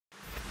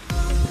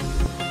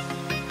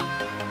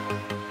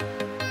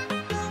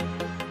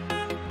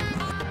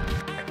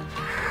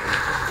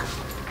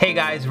Hey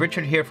guys,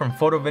 Richard here from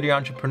Photo Video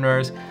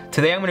Entrepreneurs.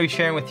 Today I'm going to be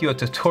sharing with you a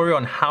tutorial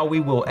on how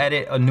we will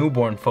edit a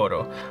newborn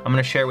photo. I'm going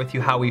to share with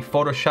you how we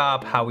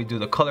Photoshop, how we do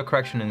the color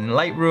correction in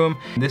Lightroom.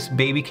 This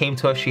baby came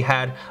to us, she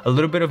had a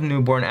little bit of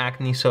newborn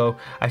acne, so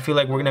I feel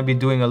like we're going to be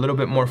doing a little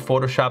bit more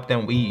Photoshop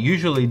than we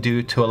usually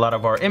do to a lot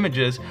of our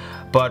images.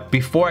 But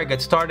before I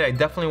get started, I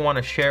definitely want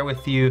to share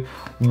with you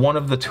one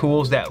of the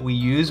tools that we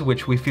use,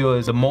 which we feel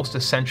is the most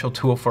essential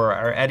tool for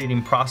our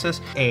editing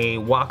process, a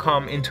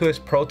Wacom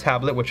Intuos Pro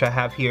tablet, which I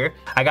have here.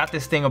 I got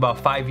this thing about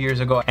 5 years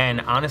ago, and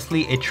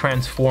honestly it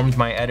transformed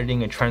my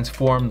editing. It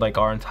transformed like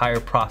our entire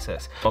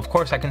process. Of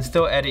course I can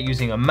still edit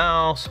using a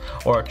mouse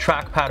or a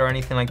trackpad or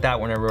anything like that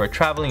whenever we're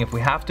traveling if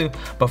we have to,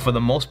 but for the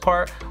most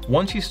part,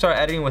 once you start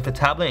editing with a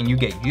tablet and you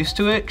get used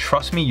to it,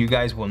 trust me, you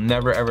guys will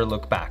never ever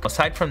look back.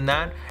 Aside from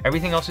that,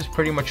 everything else is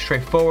pretty much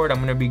straightforward. I'm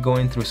going to be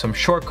going through some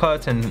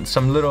shortcuts and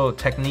some little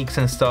techniques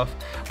and stuff,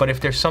 but if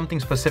there's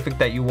something specific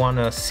that you want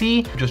to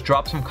see, just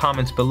drop some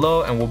comments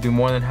below and we'll be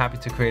more than happy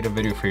to create a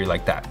video for you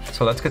like that.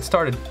 So let's get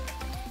started.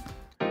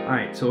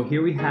 Alright, so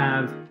here we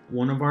have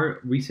one of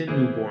our recent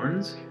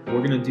newborns.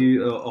 We're going to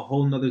do a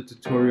whole nother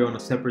tutorial on a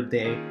separate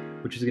day,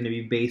 which is going to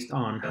be based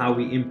on how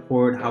we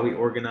import, how we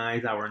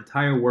organize our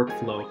entire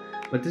workflow.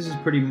 But this is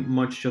pretty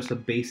much just a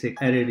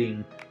basic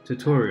editing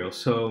tutorial.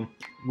 So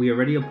we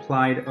already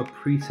applied a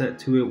preset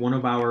to it, one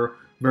of our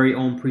very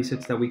own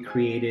presets that we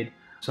created.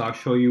 So I'll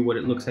show you what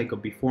it looks like a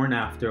before and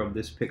after of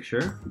this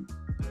picture.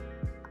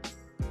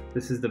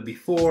 This is the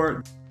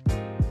before.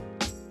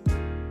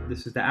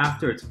 This is the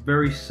after. It's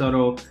very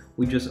subtle.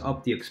 We just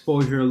upped the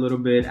exposure a little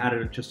bit,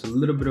 added just a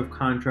little bit of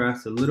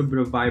contrast, a little bit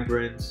of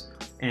vibrance,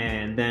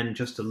 and then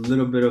just a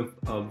little bit of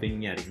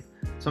vignetting.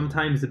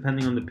 Sometimes,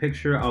 depending on the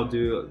picture, I'll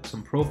do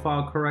some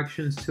profile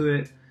corrections to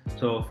it.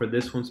 So for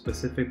this one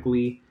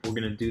specifically, we're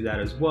gonna do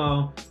that as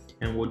well.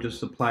 And we'll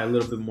just apply a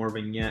little bit more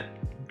vignette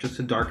just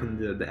to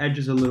darken the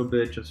edges a little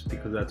bit, just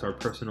because that's our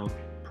personal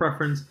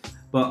preference.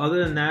 But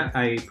other than that,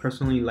 I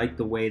personally like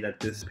the way that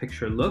this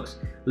picture looks.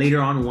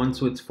 Later on,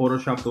 once it's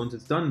photoshopped, once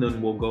it's done,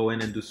 then we'll go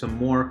in and do some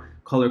more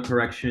color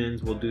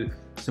corrections. We'll do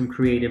some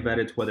creative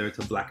edits, whether it's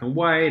a black and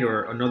white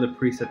or another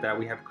preset that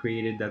we have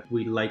created that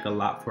we like a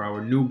lot for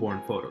our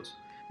newborn photos.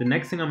 The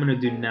next thing I'm gonna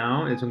do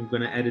now is I'm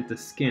gonna edit the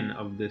skin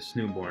of this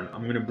newborn.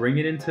 I'm gonna bring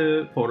it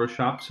into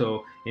Photoshop.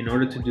 So in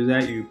order to do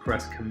that, you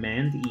press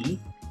Command E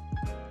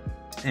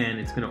and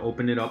it's gonna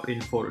open it up in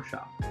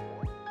Photoshop.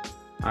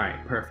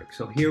 Alright, perfect.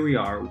 So here we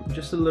are.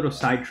 Just a little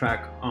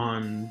sidetrack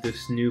on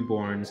this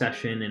newborn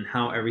session and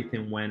how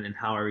everything went and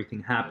how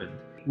everything happened.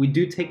 We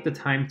do take the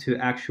time to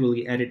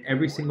actually edit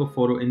every single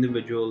photo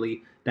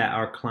individually that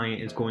our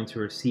client is going to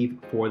receive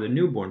for the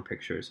newborn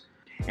pictures.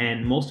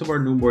 And most of our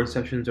newborn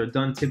sessions are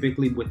done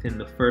typically within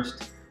the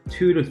first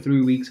 2 to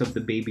 3 weeks of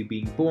the baby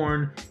being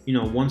born. You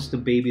know, once the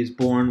baby is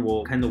born,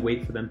 we'll kind of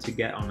wait for them to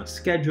get on a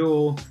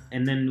schedule,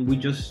 and then we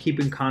just keep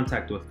in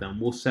contact with them.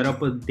 We'll set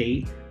up a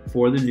date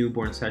for the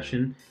newborn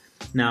session.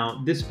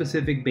 Now, this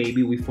specific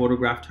baby, we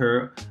photographed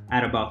her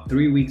at about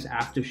 3 weeks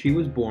after she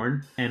was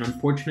born, and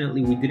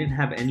unfortunately we didn't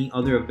have any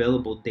other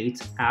available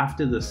dates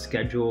after the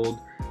scheduled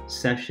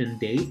session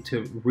date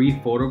to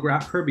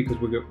re-photograph her because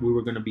we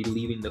were going to be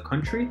leaving the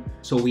country,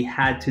 so we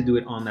had to do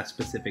it on that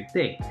specific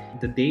day.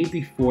 The day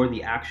before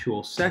the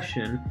actual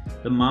session,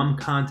 the mom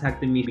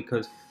contacted me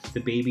because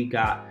the baby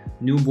got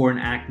newborn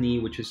acne,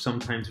 which is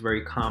sometimes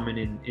very common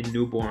in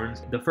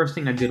newborns. The first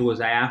thing I did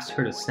was I asked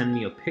her to send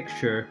me a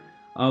picture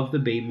of the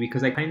baby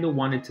because I kind of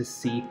wanted to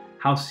see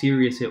how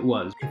serious it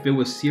was. If it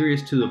was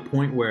serious to the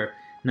point where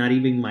not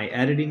even my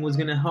editing was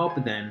going to help,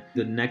 then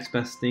the next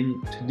best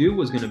thing to do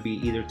was going to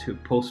be either to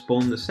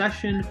postpone the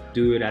session,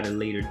 do it at a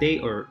later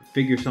date, or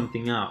figure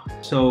something out.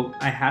 So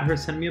I had her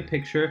send me a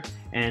picture,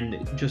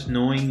 and just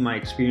knowing my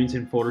experience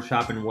in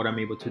Photoshop and what I'm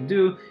able to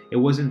do, it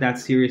wasn't that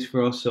serious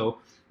for us. So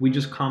we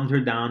just calmed her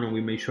down and we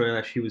made sure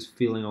that she was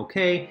feeling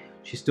okay.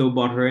 She still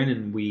brought her in,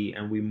 and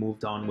we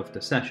moved on with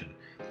the session.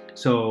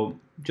 So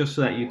just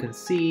so that you can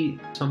see,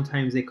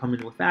 sometimes they come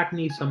in with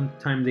acne,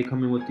 sometimes they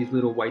come in with these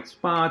little white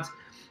spots.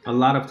 A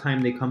lot of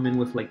time they come in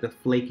with like the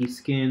flaky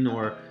skin,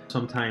 or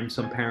sometimes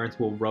some parents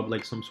will rub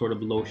like some sort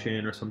of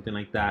lotion or something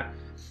like that.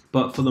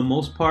 But for the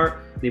most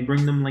part, they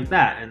bring them like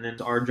that, and then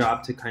it's our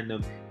job to kind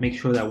of make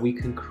sure that we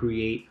can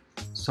create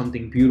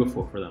something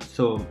beautiful for them.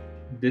 So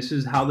this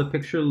is how the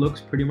picture looks,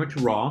 pretty much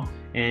raw.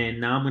 And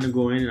now I'm gonna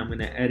go in and I'm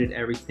gonna edit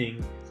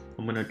everything.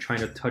 I'm gonna try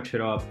to touch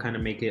it up, kind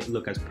of make it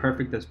look as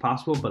perfect as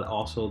possible, but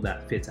also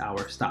that fits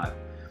our style.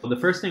 The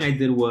first thing I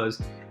did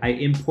was I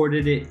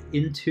imported it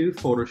into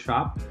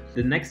Photoshop.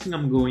 The next thing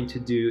I'm going to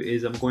do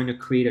is I'm going to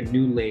create a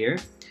new layer.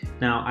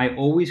 Now, I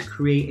always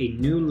create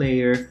a new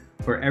layer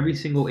for every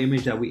single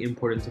image that we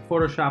import into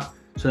Photoshop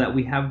so that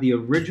we have the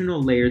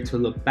original layer to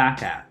look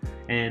back at.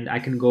 And I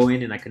can go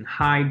in and I can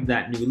hide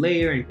that new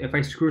layer. And if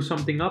I screw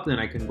something up, then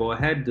I can go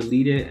ahead,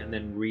 delete it, and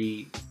then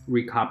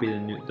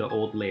recopy the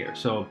old layer.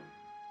 So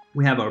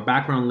we have our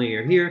background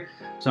layer here.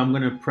 So I'm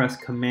going to press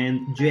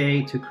Command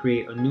J to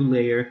create a new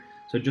layer.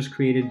 So just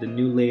created the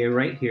new layer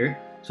right here.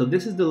 So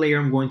this is the layer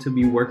I'm going to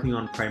be working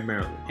on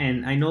primarily.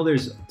 And I know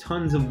there's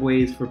tons of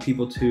ways for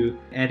people to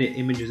edit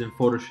images in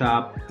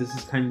Photoshop. This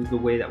is kind of the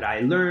way that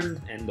I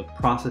learned and the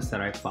process that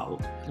I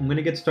followed. I'm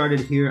gonna get started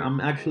here. I'm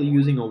actually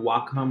using a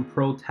Wacom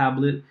Pro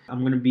tablet.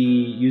 I'm gonna be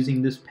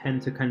using this pen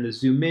to kind of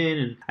zoom in,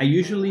 and I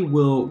usually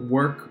will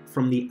work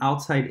from the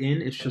outside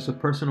in. It's just a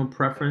personal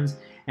preference,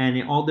 and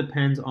it all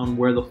depends on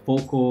where the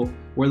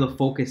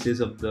focus is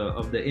of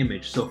the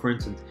image. So for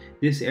instance,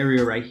 this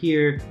area right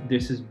here,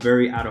 this is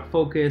very out of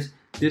focus.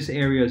 This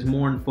area is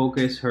more in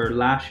focus. Her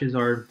lashes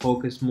are in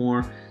focus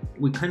more.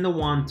 We kind of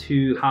want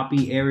to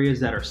copy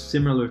areas that are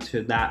similar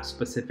to that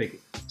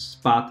specific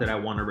spot that I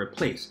want to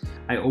replace.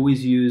 I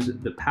always use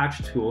the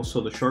patch tool,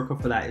 so the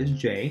shortcut for that is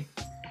J.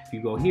 If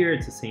you go here,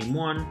 it's the same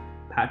one,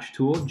 patch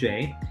tool,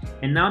 J.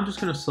 And now I'm just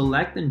going to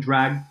select and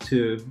drag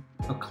to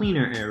a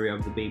cleaner area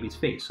of the baby's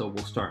face. So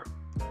we'll start.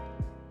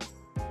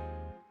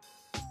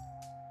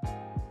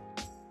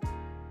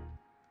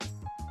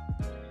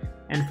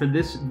 And for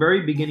this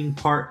very beginning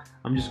part,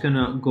 I'm just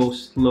gonna go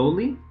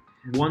slowly.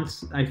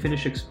 Once I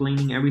finish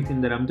explaining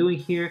everything that I'm doing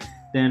here,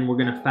 then we're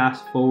gonna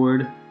fast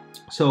forward.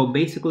 So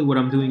basically what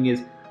I'm doing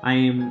is I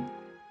am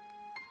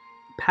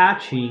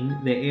patching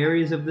the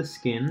areas of the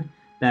skin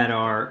that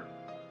are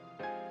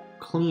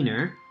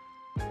cleaner.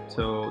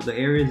 So the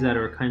areas that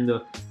are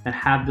that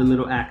have the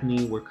little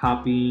acne, we're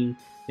copying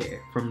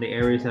from the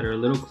areas that are a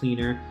little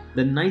cleaner.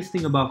 The nice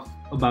thing about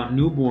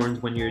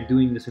newborns when you're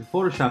doing this in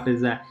Photoshop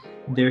is that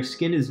their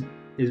skin is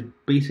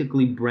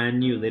basically brand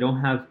new. They don't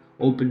have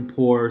open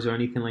pores or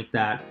anything like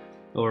that,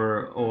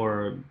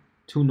 or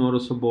too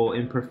noticeable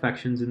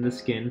imperfections in the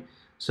skin.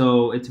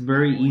 So it's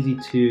very easy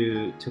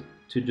to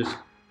just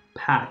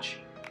patch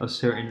a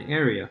certain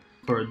area.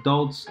 For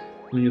adults,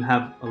 when you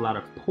have a lot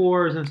of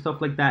pores and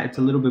stuff like that, it's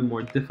a little bit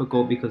more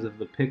difficult because of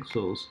the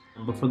pixels.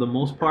 But for the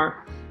most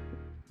part,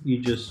 you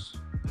just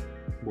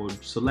will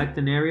select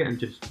an area and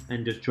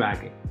just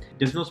drag it.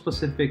 There's no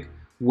specific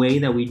way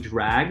that we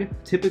drag.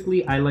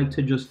 Typically, I like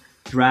to just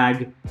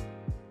drag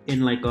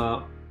in like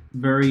a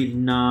very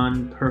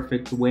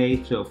non-perfect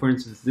way. So for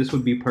instance, this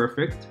would be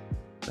perfect,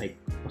 like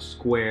a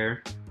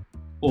square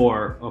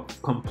or a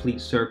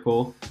complete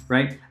circle,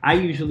 right? I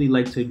usually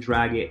like to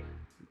drag it,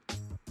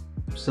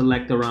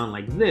 select around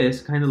like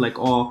this, kind of like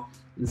all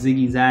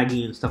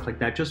ziggy-zaggy and stuff like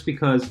that, just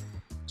because,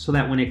 so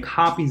that when it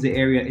copies the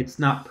area, it's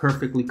not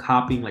perfectly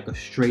copying like a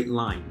straight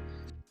line.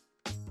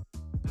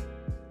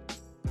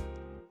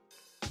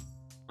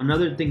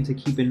 Another thing to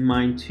keep in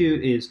mind too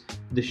is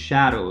the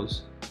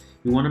shadows.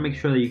 You want to make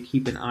sure that you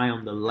keep an eye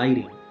on the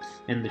lighting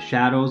and the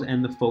shadows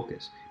and the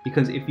focus.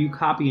 Because if you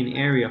copy an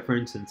area, for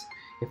instance,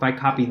 if I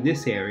copy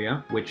this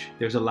area, which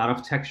there's a lot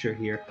of texture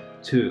here,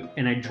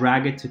 and I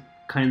drag it to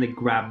kind of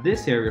grab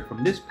this area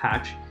from this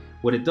patch,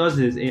 what it does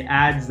is it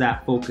adds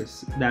that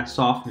focus, that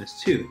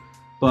softness too.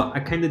 But I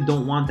kind of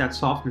don't want that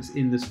softness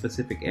in this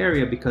specific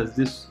area because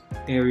this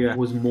area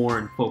was more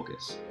in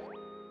focus.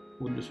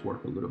 We'll just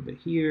work a little bit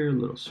here, a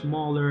little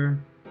smaller.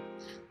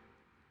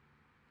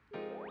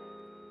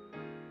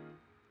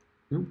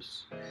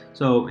 Oops.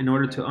 So in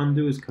order to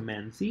undo is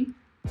Command Z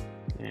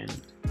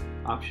and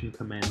Option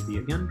Command Z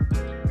again.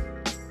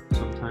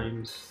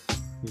 Sometimes,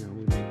 we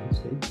make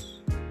mistakes.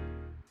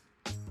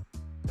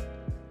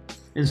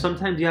 And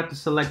sometimes you have to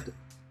select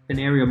an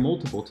area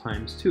multiple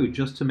times too,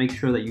 just to make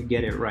sure that you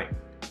get it right.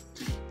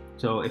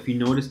 So if you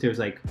notice there's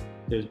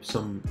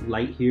some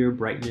light here,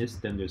 brightness,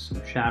 then there's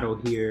some shadow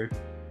here,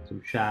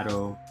 some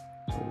shadow,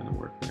 so we're gonna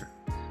work there.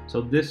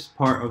 So this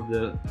part of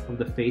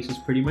the face is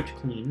pretty much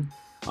clean.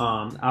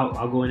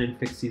 I'll go in and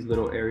fix these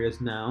little areas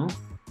now.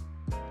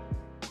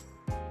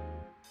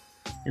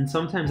 And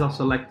sometimes I'll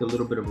select a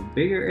little bit of a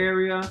bigger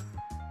area.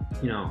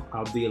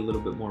 I'll be a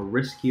little bit more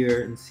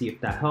riskier and see if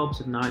that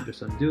helps. If not,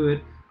 just undo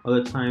it.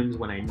 Other times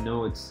when I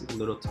know it's a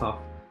little tough,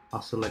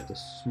 I'll select a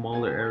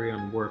smaller area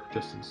and work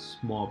just in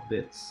small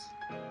bits.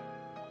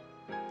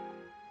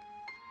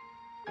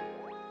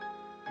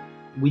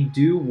 We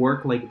do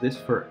work like this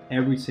for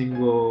every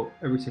single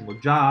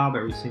job,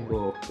 every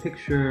single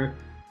picture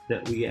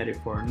that we edit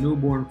for our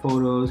newborn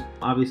photos.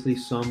 Obviously,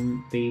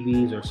 some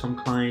babies or some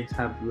clients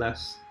have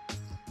less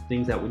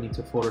things that we need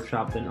to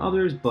Photoshop than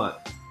others,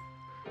 but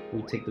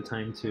we take the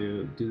time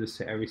to do this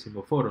to every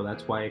single photo.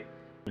 That's why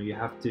you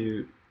have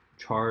to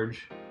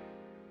charge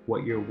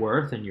what you're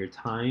worth and your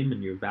time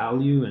and your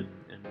value and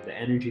the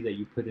energy that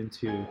you put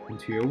into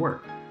your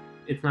work.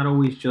 It's not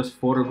always just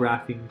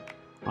photographing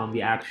on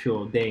the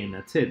actual day and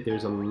that's it.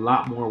 There's a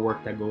lot more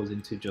work that goes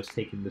into just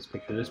taking this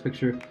picture. This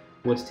picture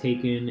was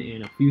taken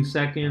in a few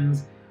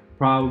seconds,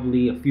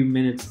 probably a few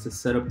minutes to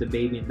set up the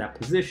baby in that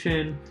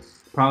position,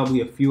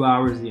 probably a few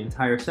hours the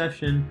entire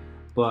session.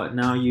 But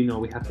now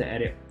we have to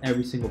edit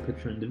every single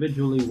picture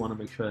individually. We want to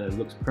make sure that it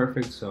looks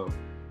perfect. So,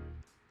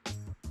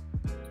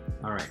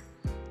 all right.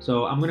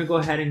 So I'm gonna go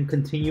ahead and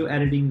continue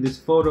editing this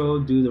photo,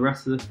 do the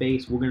rest of the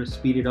face. We're gonna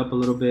speed it up a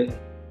little bit.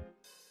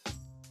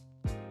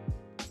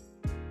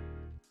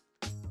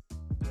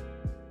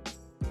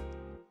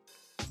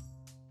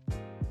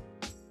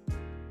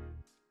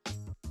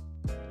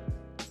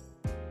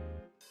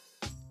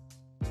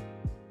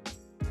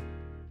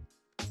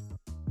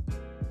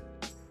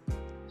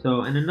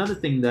 So, and another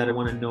thing that I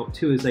want to note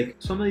too is like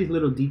some of these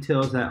little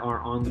details that are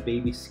on the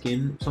baby's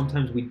skin,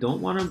 sometimes we don't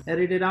want to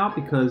edit it out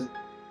because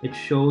it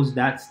shows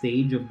that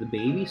stage of the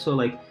baby. So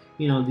like,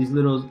 you know, these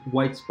little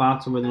white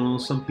spots over the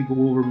nose, some people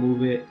will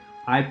remove it.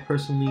 I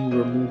personally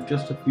remove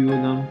just a few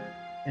of them,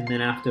 and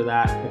then after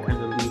that I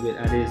kind of leave it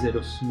as is.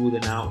 It'll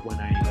smoothen out when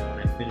I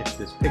finish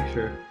this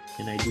picture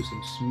and I do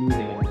some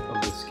smoothing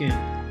of the skin.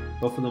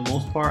 But for the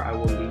most part, I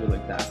will leave it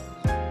like that.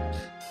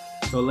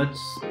 So let's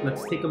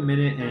take a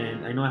minute,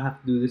 and I know I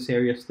have to do this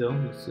area still.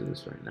 Let's do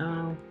this right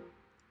now.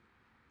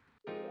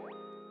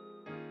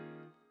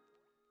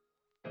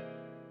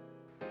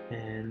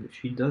 And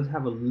she does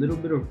have a little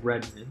bit of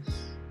redness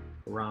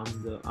around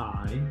the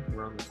eye,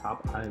 around the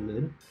top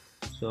eyelid.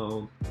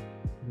 So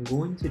I'm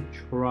going to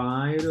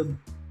try to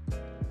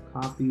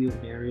copy an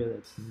area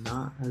that's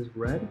not as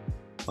red.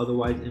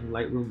 Otherwise, in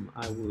Lightroom,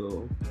 I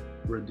will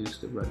reduce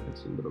the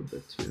redness a little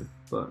bit too.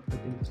 But I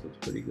think this looks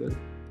pretty good.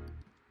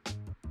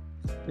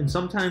 And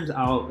sometimes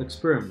I'll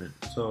experiment.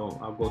 So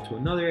I'll go to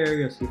another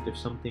area, see if there's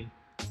something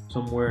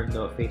somewhere in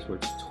the face where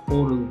it's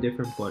totally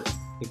different, but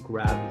it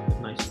grabs a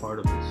nice part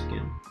of the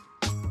skin.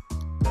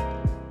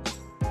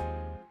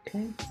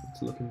 Okay,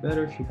 it's looking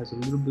better. She has a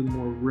little bit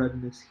more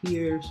redness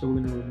here, so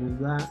we're gonna remove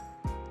that.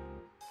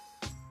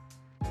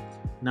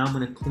 Now I'm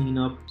gonna clean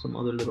up some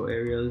other little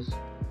areas.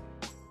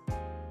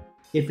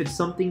 If it's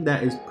something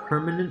that is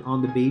permanent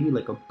on the baby,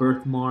 like a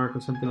birthmark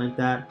or something like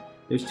that,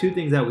 there's two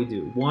things that we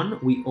do. One,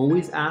 we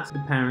always ask the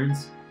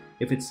parents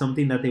if it's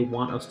something that they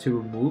want us to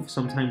remove.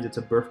 Sometimes it's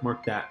a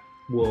birthmark that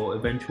will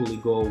eventually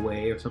go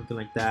away or something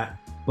like that.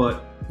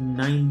 But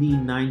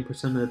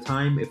 99% of the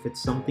time, if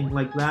it's something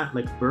like that,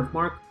 like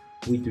birthmark,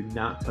 we do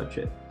not touch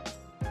it.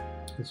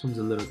 This one's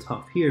a little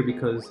tough here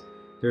because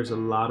there's a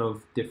lot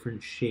of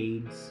different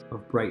shades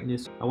of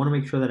brightness. I want to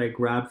make sure that I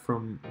grab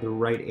from the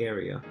right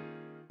area.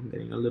 I'm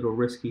getting a little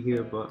risky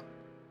here, but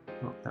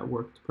oh, that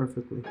worked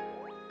perfectly.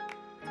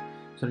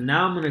 So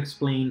now I'm going to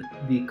explain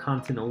the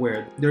content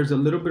aware. There's a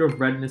little bit of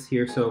redness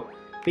here. So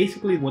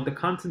basically what the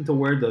content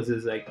aware does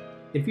is like,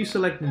 if you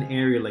select an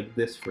area like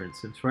this, for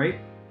instance, right?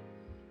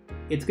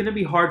 It's going to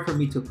be hard for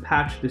me to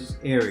patch this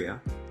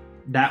area.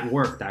 That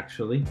worked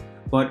actually.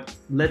 But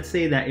let's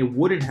say that it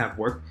wouldn't have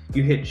worked.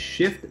 You hit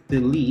Shift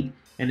Delete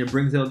and it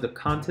brings out the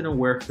content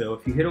aware fill.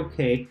 If you hit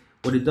OK,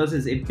 what it does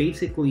is it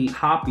basically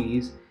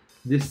copies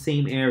this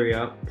same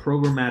area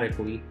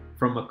programmatically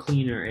from a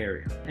cleaner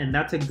area. And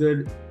that's a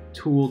good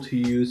tool to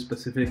use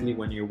specifically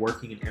when you're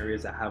working in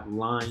areas that have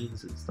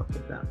lines and stuff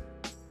like that.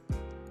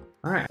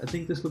 All right, I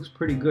think this looks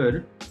pretty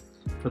good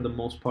for the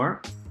most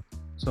part.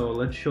 So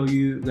let's show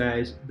you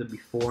guys the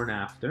before and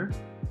after.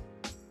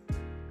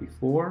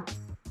 Before,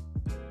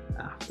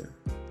 after,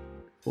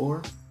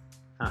 before,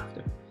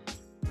 after.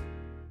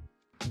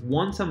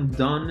 Once I'm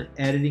done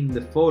editing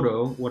the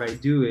photo, what I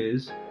do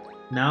is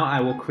now I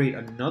will create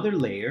another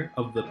layer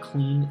of the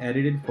clean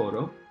edited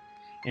photo,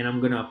 and I'm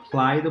going to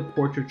apply the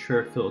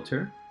portraiture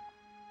filter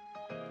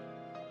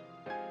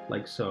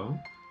like so.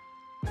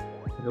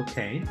 Hit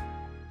OK.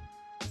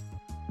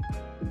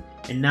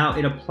 And now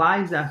it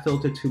applies that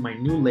filter to my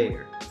new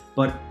layer,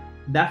 but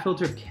that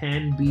filter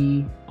can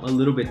be a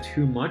little bit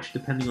too much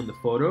depending on the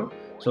photo.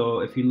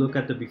 So if you look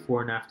at the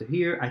before and after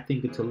here, I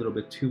think it's a little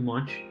bit too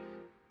much.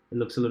 It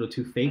looks a little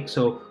too fake.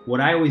 So what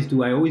I always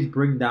do, I always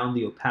bring down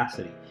the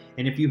opacity.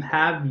 And if you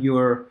have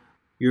your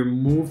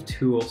move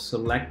tool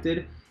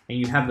selected and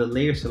you have the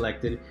layer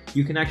selected,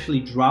 you can actually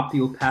drop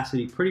the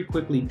opacity pretty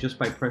quickly just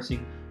by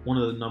pressing one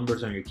of the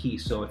numbers on your key.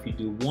 So if you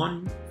do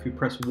 1, if you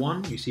press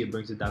 1, you see it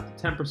brings it down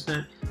to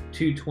 10%,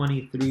 2,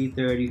 20, 3,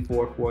 30,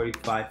 4, 40,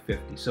 5,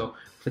 50. So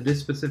for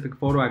this specific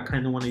photo, I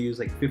kind of want to use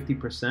like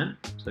 50%.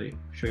 So I'll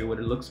show you what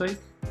it looks like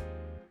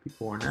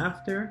before and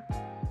after.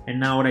 And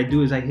now what I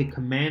do is I hit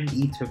Command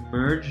E to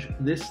merge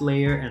this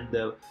layer and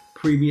the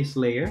previous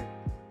layer.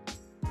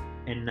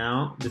 And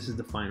now this is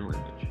the final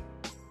image.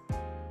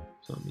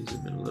 So let me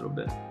zoom in a little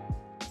bit.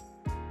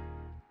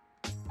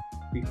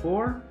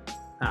 Before,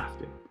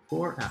 after,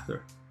 before,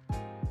 after.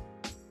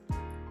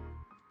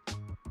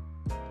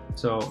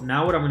 So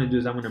now what I'm going to do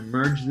is I'm going to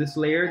merge this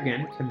layer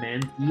again,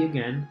 Command E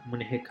again. I'm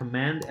going to hit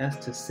Command S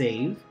to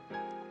save.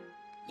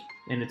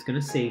 And it's going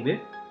to save it.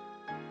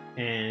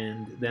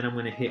 And then I'm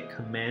going to hit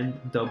Command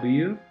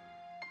W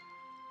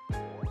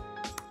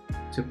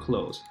to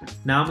close.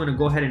 Now I'm going to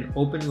go ahead and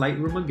open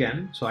Lightroom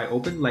again. So I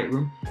opened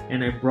Lightroom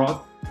and I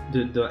brought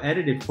the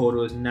edited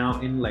photos now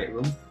in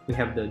Lightroom. We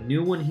have the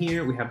new one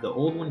here, we have the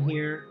old one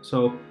here.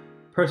 So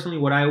personally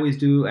what I always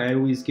do, I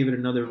always give it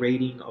another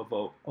rating of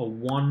a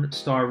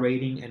 1-star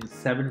rating and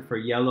 7 for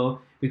yellow,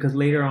 because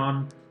later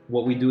on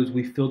what we do is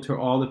we filter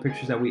all the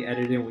pictures that we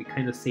edited and we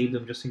kind of save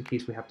them just in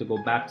case we have to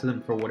go back to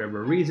them for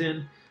whatever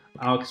reason.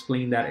 I'll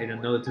explain that in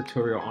another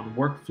tutorial on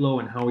workflow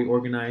and how we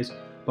organize.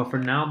 But for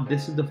now,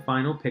 this is the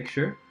final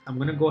picture. I'm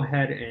going to go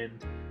ahead and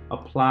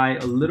apply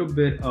a little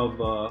bit of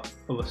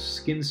a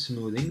skin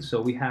smoothing.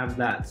 So we have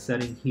that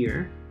setting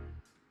here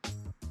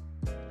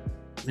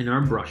in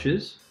our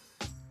brushes.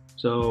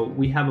 So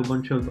we have a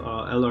bunch of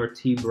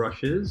LRT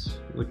brushes,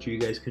 which you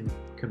guys can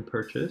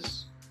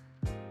purchase.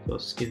 So So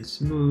skin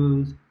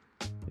smooth,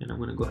 and I'm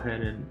gonna go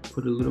ahead and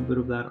put a little bit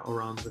of that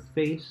around the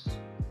face.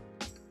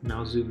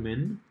 Now zoom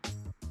in.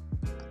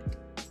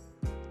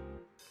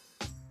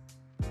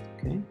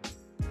 Okay.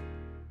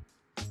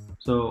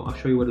 So I'll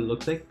show you what it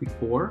looks like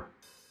before,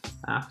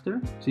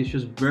 after. See, it's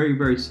just very,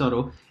 very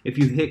subtle. If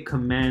you hit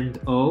Command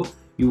O,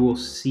 you will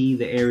see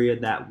the area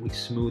that we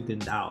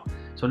smoothed out.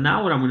 So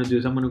now what I'm gonna do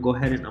is I'm gonna go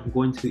ahead and I'm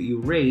going to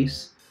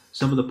erase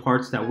some of the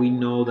parts that we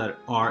know that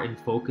are in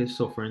focus.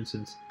 So for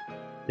instance,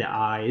 the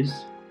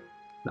eyes,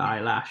 the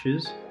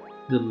eyelashes,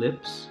 the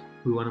lips,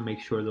 we want to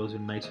make sure those are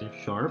nice and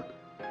sharp,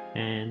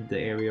 and the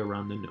area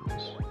around the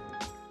nose.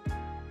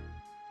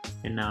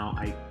 And now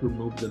I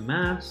remove the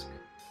mask,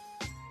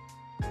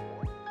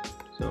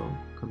 so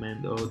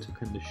Command O to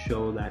kind of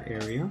show that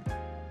area,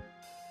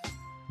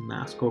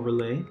 mask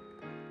overlay,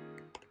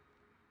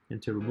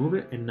 and to remove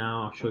it. And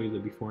now I'll show you the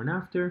before and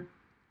after.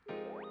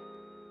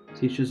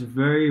 See, it's just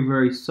very,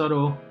 very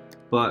subtle,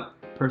 but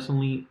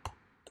personally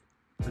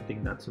I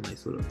think that's a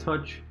nice little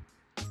touch.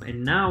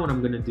 And now what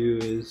I'm gonna do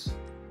is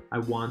I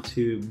want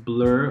to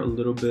blur a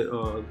little bit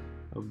of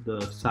the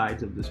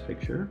sides of this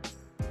picture.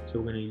 So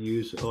we're gonna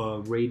use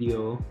a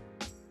radial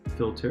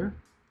filter,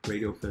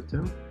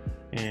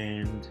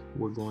 and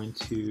we're going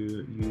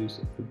to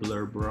use the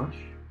blur brush.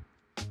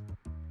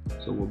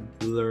 So we'll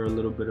blur a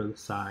little bit of the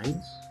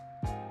sides,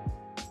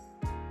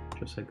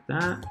 just like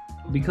that.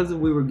 Because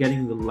we were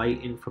getting the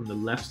light in from the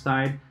left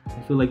side,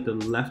 I feel like the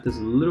left is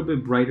a little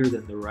bit brighter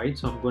than the right,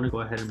 so I'm going to go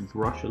ahead and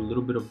brush a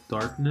little bit of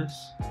darkness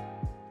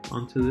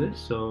onto this.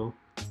 So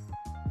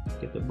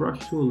get the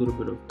brush tool, a little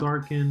bit of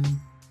darken.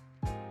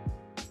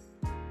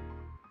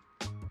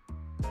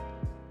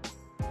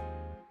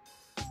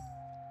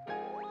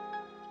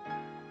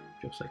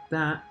 Just like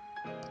that.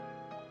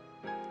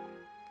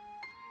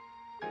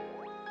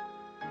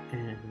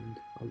 And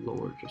I'll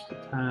lower just a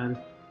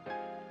tad.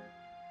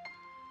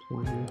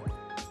 20,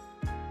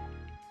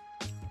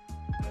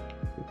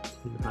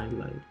 15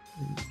 highlight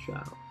and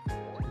shadow.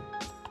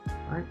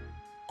 Alright.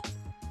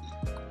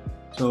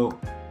 So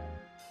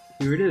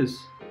here it is.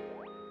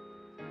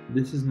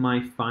 This is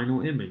my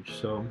final image.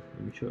 So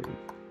let me show you.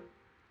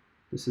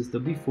 This is the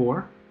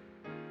before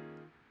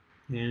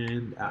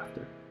and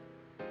after.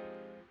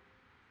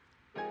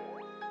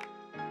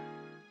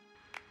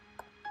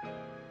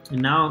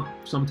 And now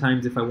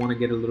sometimes if I want to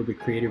get a little bit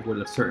creative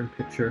with a certain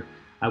picture,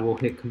 I will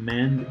hit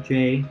Command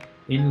J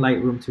in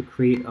Lightroom to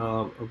create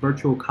a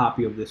virtual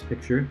copy of this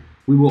picture.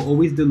 We will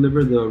always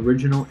deliver the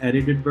original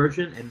edited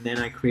version, and then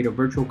I create a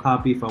virtual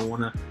copy if I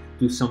want to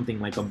do something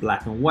like a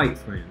black and white,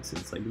 for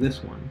instance, like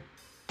this one.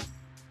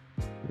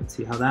 Let's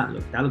see how that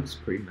looks. That looks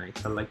pretty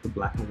nice. I like the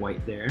black and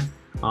white there.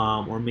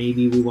 Or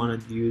maybe we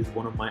want to use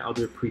one of my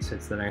other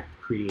presets that I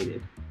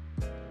created.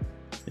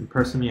 And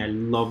personally, I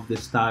love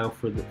this style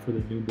for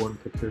the newborn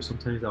picture.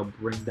 Sometimes I'll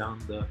bring down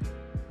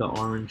the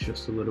orange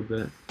just a little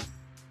bit.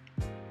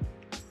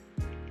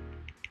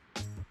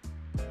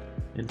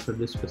 And for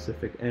this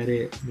specific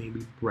edit,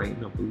 maybe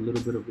brighten up a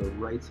little bit of the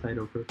right side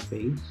of her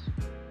face,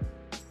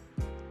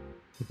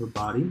 of her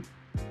body.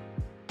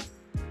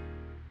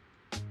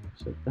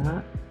 Just like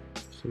that.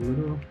 Just a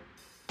little.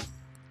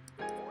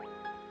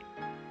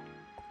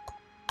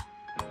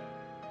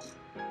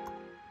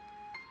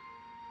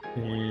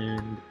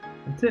 And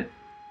that's it.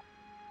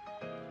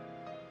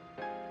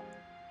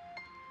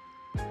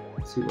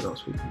 Let's see what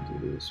else we can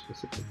do to this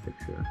specific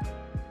picture.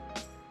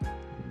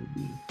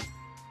 Maybe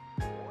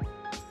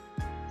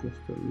just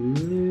a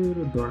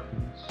little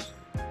darkness.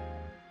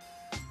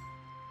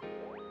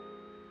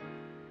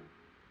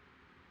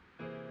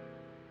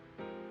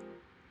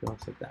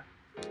 Just like that.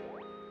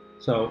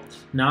 So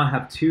now I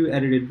have two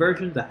edited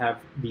versions. I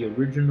have the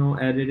original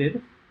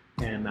edited,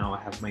 and now I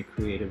have my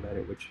creative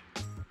edit, which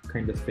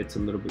kind of fits a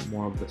little bit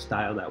more of the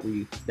style that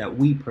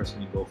we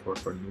personally go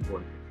for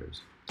newborn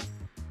pictures.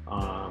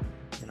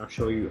 And I'll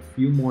show you a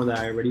few more that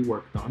I already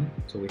worked on.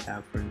 So we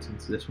have, for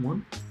instance, this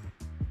one.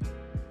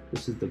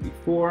 This is the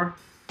before.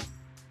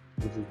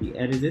 This is the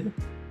edited.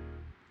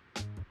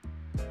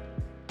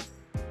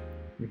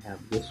 We have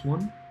this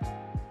one,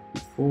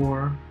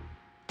 before,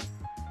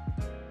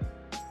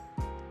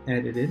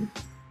 edited.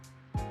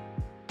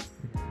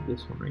 We have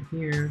this one right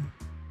here,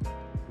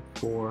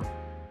 before,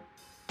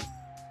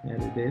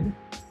 edited,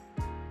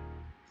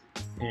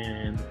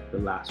 and the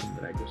last one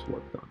that I just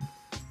worked on.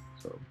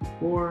 So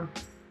before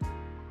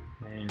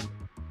and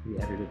the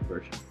edited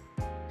version.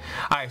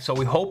 Alright, so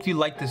we hope you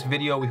liked this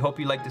video. We hope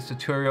you liked this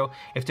tutorial.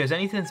 If there's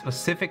anything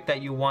specific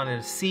that you wanted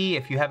to see,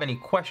 if you have any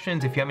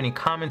questions, if you have any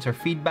comments or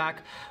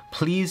feedback,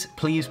 please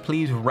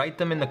write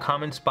them in the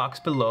comments box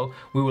below.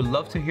 We would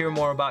love to hear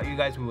more about you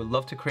guys. We would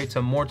love to create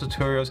some more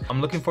tutorials. I'm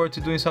looking forward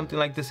to doing something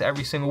like this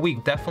every single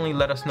week. Definitely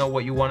let us know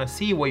what you want to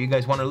see, what you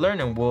guys want to learn,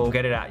 and we'll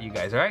get it at you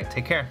guys. Alright,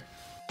 take care.